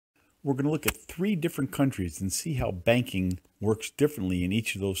We're going to look at 3 different countries and see how banking works differently in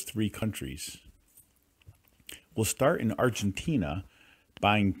each of those 3 countries. We'll start in Argentina,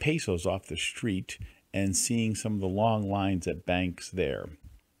 buying pesos off the street and seeing some of the long lines at banks there.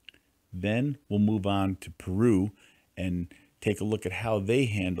 Then we'll move on to Peru and take a look at how they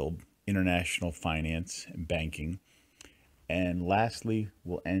handle international finance and banking. And lastly,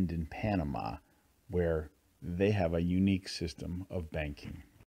 we'll end in Panama, where they have a unique system of banking.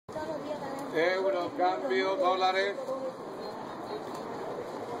 Euro, cambio, dólares.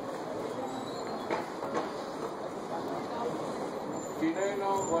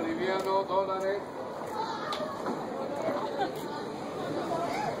 Chileno, boliviano, dólares.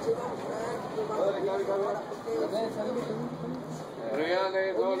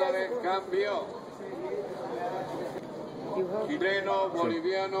 Reales, dólares, cambio. Chileno,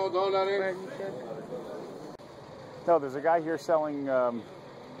 boliviano, dólares. No, there's a guy here selling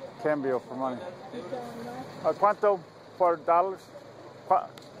cambio for money. ¿Cuánto por dólares?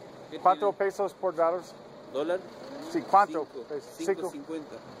 ¿Cuánto pesos por dólares? ¿Dólar? Sí, ¿cuánto?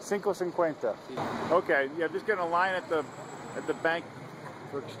 5.50. 5.50. Okay, yeah, just getting a line at the bank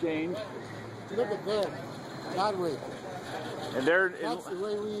for exchange. Look at there, that way. And they're That's the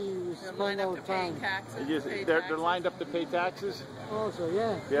way we spend our time. they're lined up to pay taxes. Oh, so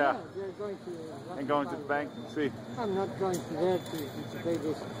yeah. Yeah. They're going to. And going to the bank and see. I'm not going to there to pay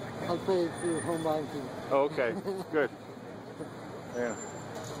this. I'll pay it through home banking. Oh, okay, good. Yeah.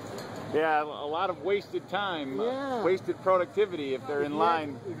 Yeah, a lot of wasted time, wasted productivity if they're in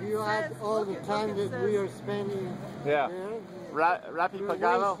line. If you add all the time that we are spending Yeah. there, Rapi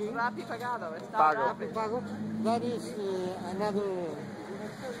pagado? Rapi pagado. It's not Pago. Rapi. Pago, that is another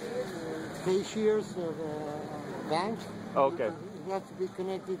cashiers of bank. Okay. You have to be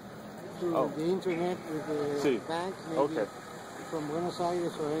connected to the internet with the bank, maybe Okay. from Buenos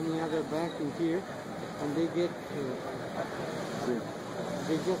Aires or any other bank in here, and they get.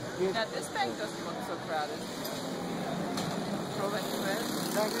 They just get. Now this bank doesn't look so crowded.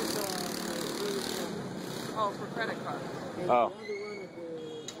 That is for credit cards. Oh.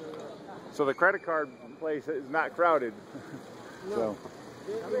 So the credit card place is not crowded. No.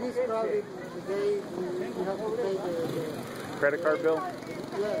 It is crowded today. You have to pay the credit card bill?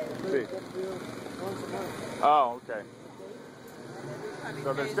 Yeah, the credit card bill once a month. Oh, okay.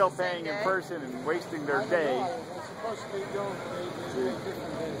 So they're still paying in person and wasting their day.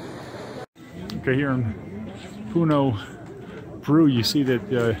 Okay, here in Puno, Peru, you see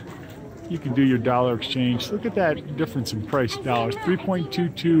that you can do your dollar exchange. Look at that difference in price dollars.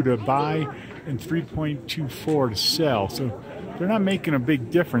 3.22 to buy and 3.24 to sell. So they're not making a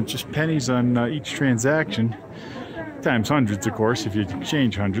big difference, just pennies on each transaction. Times hundreds, of course, if you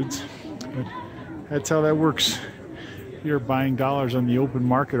exchange hundreds. But that's how that works. You're buying dollars on the open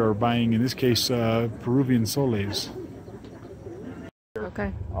market or buying, in this case, Peruvian Soles.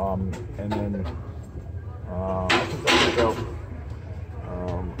 Okay. And then I think I'll go. I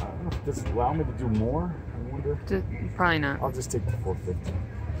don't know if this allow me to do more. I wonder. Probably not. I'll just take the 450.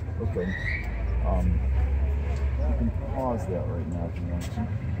 Okay. You can pause that right now if you want to.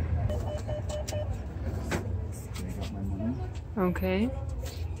 I got my money. Okay.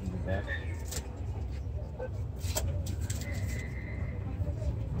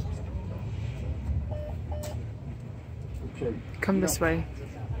 Okay. Come this way.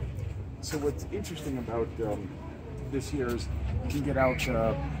 So what's interesting about this here is you can get out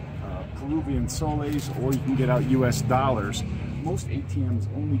Peruvian Soles or you can get out US dollars. Most ATMs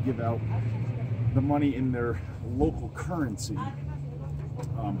only give out the money in their local currency.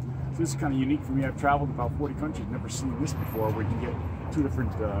 So this is kind of unique for me. I've traveled about 40 countries, never seen this before, where you can get 2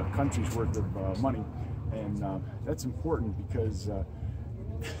 different countries worth of money. And that's important because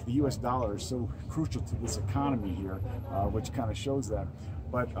the US dollar is so crucial to this economy here, which kind of shows that.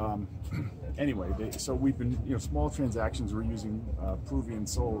 But anyway, so we've been, small transactions we're using Peruvian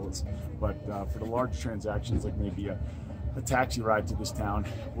Soles, but for the large transactions, like maybe a taxi ride to this town,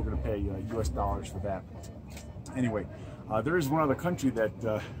 we're going to pay US dollars for that. Anyway, there is one other country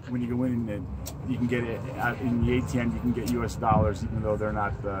that when you go in and you can get it in the ATM, you can get US dollars, even though they're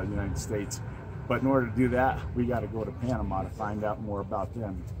not the United States. But in order to do that, we got to go to Panama to find out more about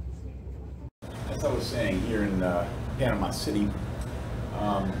them. As I was saying, here in Panama City, you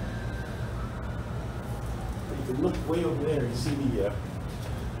can look way over there. You see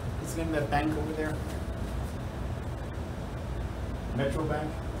what's the name of that bank over there? Metro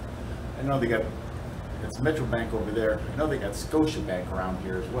Bank. I know they got it's Metro Bank over there. I know they got Scotia Bank around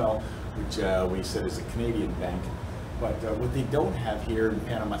here as well, which we said is a Canadian bank. But what they don't have here in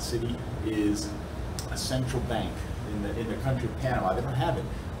Panama City is a central bank in the country of Panama. They don't have it.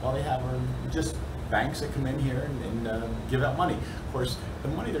 all they have are just banks that come in here and give out money. Of course, the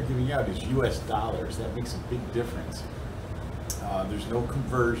money they're giving out is U.S. dollars. That makes a big difference. There's no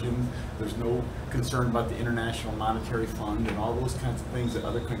conversion, there's no concern about the International Monetary Fund and all those kinds of things that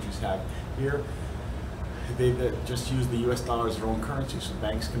other countries have. Here, they just use the U.S. dollar as their own currency. So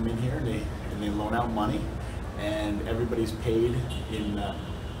banks come in here and they loan out money, and everybody's paid in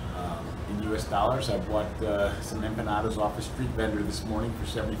U.S. dollars. I bought some empanadas off a street vendor this morning for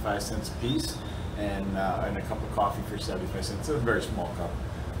 75 cents a piece, and a cup of coffee for 75 cents. It's a very small cup.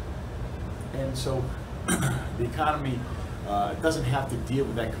 And so the economy doesn't have to deal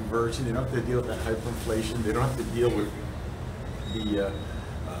with that conversion. They don't have to deal with that hyperinflation. They don't have to deal with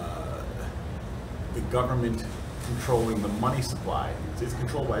the government controlling the money supply. It's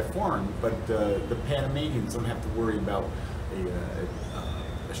controlled by foreign, but the Panamanians don't have to worry about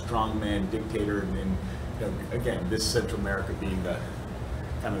a strongman dictator, and you know, again, this Central America being the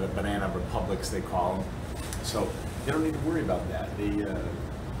kind of the banana republics they call them. So they don't need to worry about that.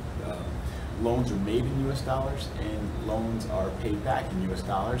 Loans are made in U.S. dollars, and loans are paid back in U.S.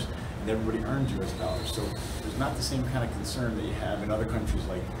 dollars, and everybody earns U.S. dollars. So there's not the same kind of concern that you have in other countries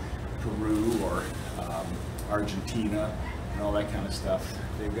like Peru or Argentina and all that kind of stuff.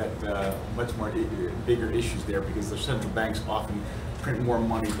 They've got much more bigger issues there because their central banks often print more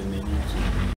money than they need to.